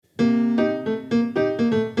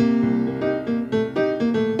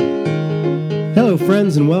Hello,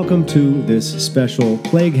 friends, and welcome to this special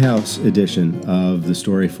Plague House edition of the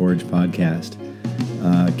Story Forge podcast.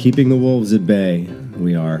 Keeping the wolves at bay,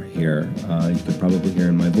 we are here. You can probably hear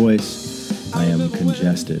in my voice, I am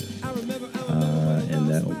congested, and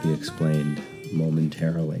that will be explained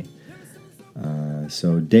momentarily.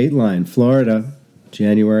 So, Dateline, Florida,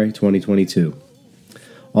 January 2022.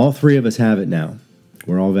 All three of us have it now.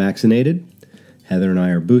 We're all vaccinated. Heather and I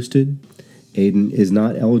are boosted. Aiden is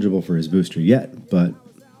not eligible for his booster yet, but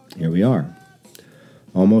here we are.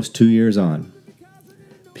 Almost 2 years on.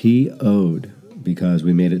 PO'd because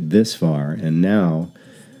we made it this far, and now,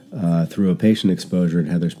 through a patient exposure at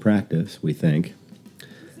Heather's practice, we think,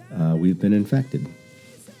 we've been infected.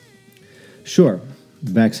 Sure,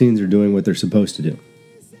 vaccines are doing what they're supposed to do.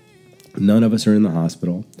 None of us are in the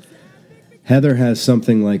hospital. Heather has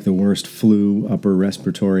something like the worst flu upper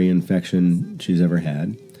respiratory infection she's ever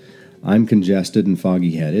had. I'm congested and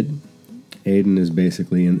foggy-headed. Aiden is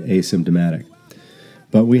basically asymptomatic.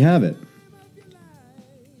 But we have it.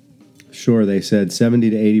 Sure, they said 70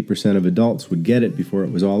 to 80% of adults would get it before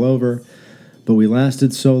it was all over, but we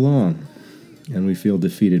lasted so long, and we feel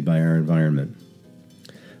defeated by our environment.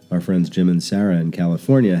 Our friends Jim and Sarah in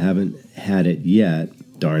California haven't had it yet,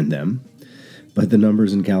 darn them, but the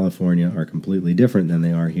numbers in California are completely different than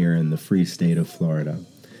they are here in the free state of Florida,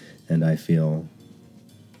 and I feel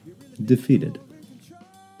defeated.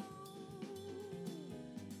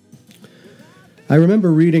 I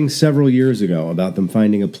remember reading several years ago about them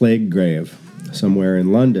finding a plague grave somewhere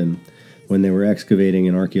in London when they were excavating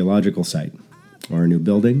an archaeological site, or a new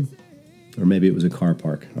building, or maybe it was a car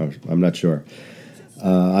park. I'm not sure.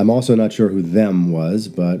 I'm also not sure who them was,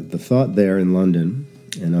 but the thought there in London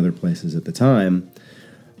and other places at the time,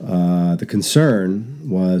 the concern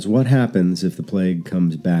was what happens if the plague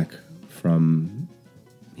comes back from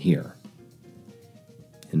here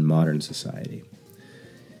in modern society.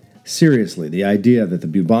 Seriously, the idea that the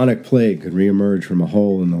bubonic plague could reemerge from a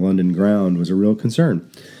hole in the London ground was a real concern.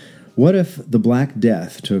 What if the Black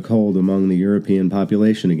Death took hold among the European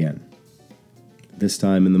population again, this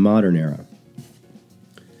time in the modern era?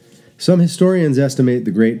 Some historians estimate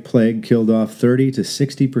the Great Plague killed off 30 to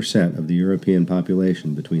 60% of the European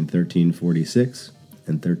population between 1346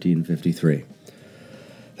 and 1353.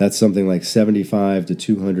 That's something like 75 to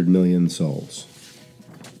 200 million souls.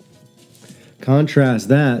 Contrast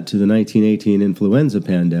that to the 1918 influenza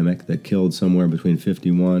pandemic that killed somewhere between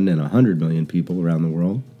 51 and 100 million people around the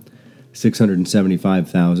world.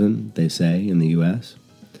 675,000, they say, in the U.S.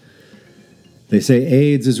 They say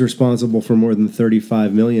AIDS is responsible for more than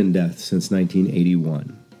 35 million deaths since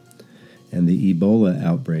 1981. And the Ebola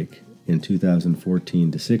outbreak in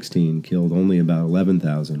 2014 to 16 killed only about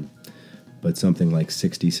 11,000. But something like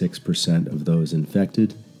 66% of those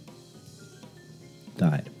infected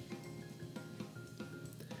died.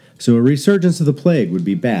 So a resurgence of the plague would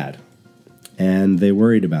be bad, and they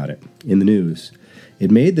worried about it in the news. It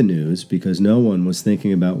made the news because no one was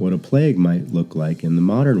thinking about what a plague might look like in the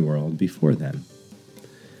modern world before then.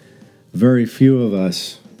 Very few of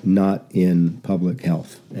us not in public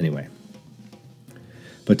health, anyway.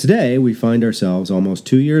 But today we find ourselves almost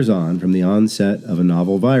 2 years on from the onset of a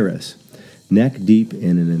novel virus, neck deep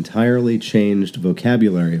in an entirely changed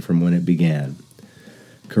vocabulary from when it began.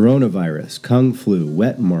 Coronavirus, Kung Flu,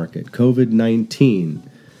 wet market, COVID-19.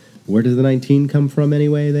 Where does the 19 come from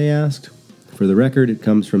anyway, they asked? For the record, it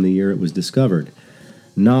comes from the year it was discovered.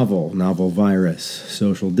 Novel virus,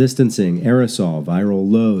 social distancing, aerosol, viral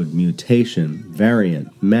load, mutation,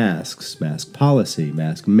 variant, masks, mask policy,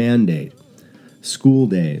 mask mandate, school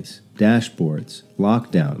days, dashboards,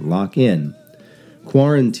 lockdown, lock-in,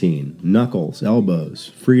 quarantine, knuckles, elbows,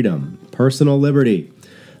 freedom, personal liberty,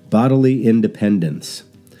 bodily independence,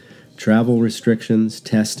 travel restrictions,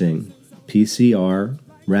 testing, PCR,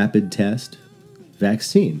 rapid test,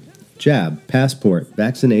 vaccine, jab, passport,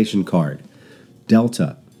 vaccination card,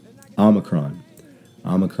 Delta, Omicron,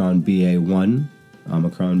 Omicron BA1,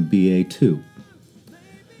 Omicron BA2,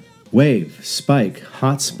 wave, spike,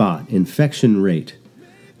 hotspot, infection rate.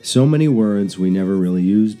 So many words we never really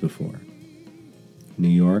used before. New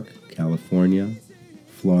York, California,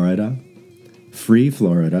 Florida, free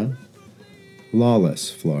Florida, lawless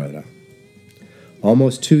Florida.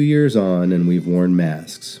 Almost 2 years on and we've worn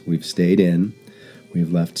masks. We've stayed in.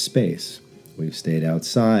 We've left space. We've stayed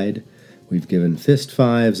outside. We've given fist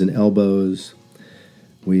fives and elbows.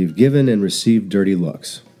 We've given and received dirty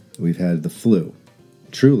looks. We've had the flu.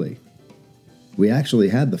 Truly. We actually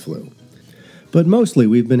had the flu. But mostly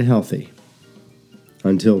we've been healthy.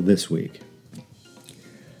 Until this week.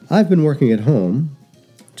 I've been working at home,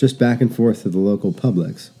 just back and forth to the local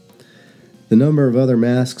Publix, The number of other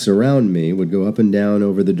masks around me would go up and down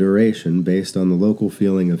over the duration based on the local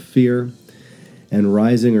feeling of fear and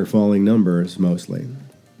rising or falling numbers mostly.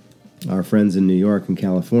 Our friends in New York and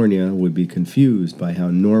California would be confused by how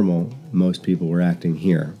normal most people were acting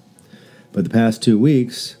here. But the past 2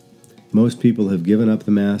 weeks, most people have given up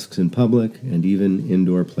the masks in public and even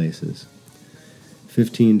indoor places.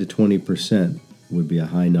 15 to 20% would be a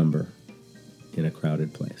high number in a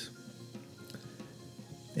crowded place.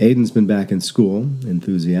 Aiden's been back in school,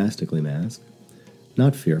 enthusiastically masked,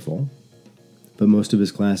 not fearful, but most of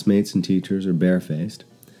his classmates and teachers are barefaced,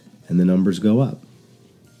 and the numbers go up.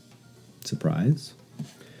 Surprise.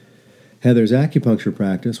 Heather's acupuncture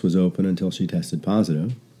practice was open until she tested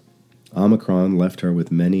positive. Omicron left her with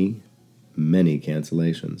many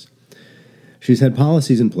cancellations. She's had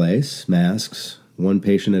policies in place, masks, one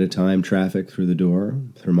patient at a time, traffic through the door,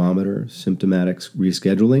 thermometer, symptomatic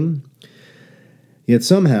rescheduling. Yet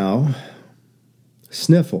somehow,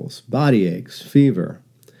 sniffles, body aches, fever.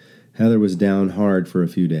 Heather was down hard for a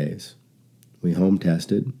few days. We home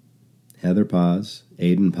tested. Heather pause,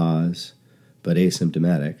 Aiden pause, but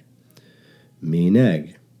asymptomatic. Me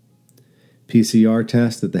neg. PCR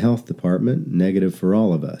test at the health department, negative for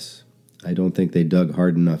all of us. I don't think they dug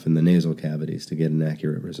hard enough in the nasal cavities to get an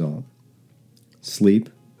accurate result. Sleep,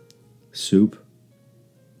 soup,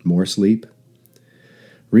 more sleep.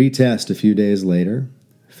 Retest a few days later,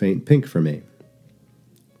 faint pink for me.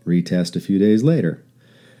 Retest a few days later,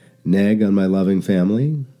 neg on my loving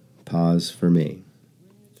family, pause for me.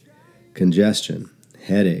 Congestion,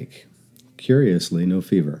 headache, curiously no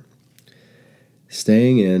fever.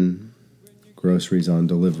 Staying in, groceries on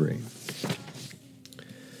delivery.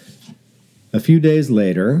 A few days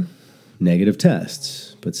later, negative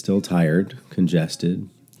tests, but still tired, congested,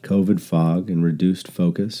 COVID fog and reduced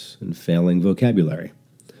focus and failing vocabulary.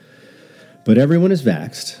 But everyone is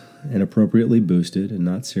vaxxed and appropriately boosted and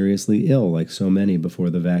not seriously ill like so many before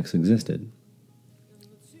the vax existed.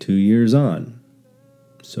 2 years on,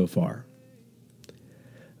 so far.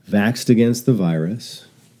 Vaxxed against the virus,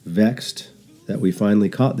 vexed that we finally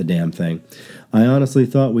caught the damn thing. I honestly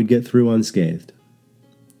thought we'd get through unscathed.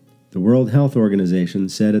 The World Health Organization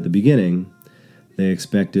said at the beginning they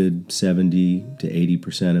expected 70 to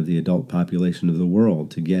 80% of the adult population of the world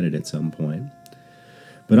to get it at some point.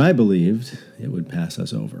 But I believed it would pass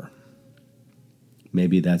us over.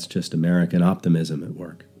 Maybe that's just American optimism at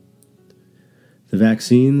work. The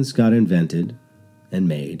vaccines got invented and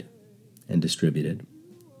made and distributed,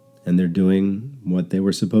 and they're doing what they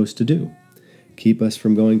were supposed to do, keep us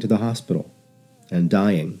from going to the hospital and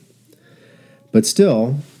dying. But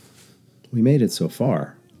still, we made it so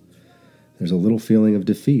far. There's a little feeling of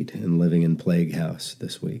defeat in living in Plague House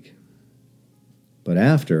this week. But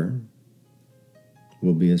after,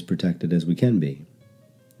 we'll be as protected as we can be.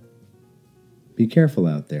 Be careful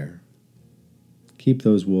out there. Keep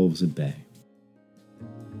those wolves at bay.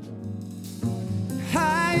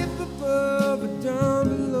 High up above or down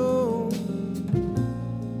below,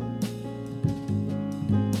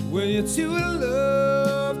 where you're too in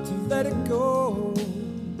love to let it go.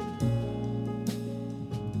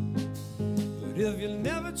 But if you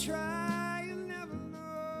never try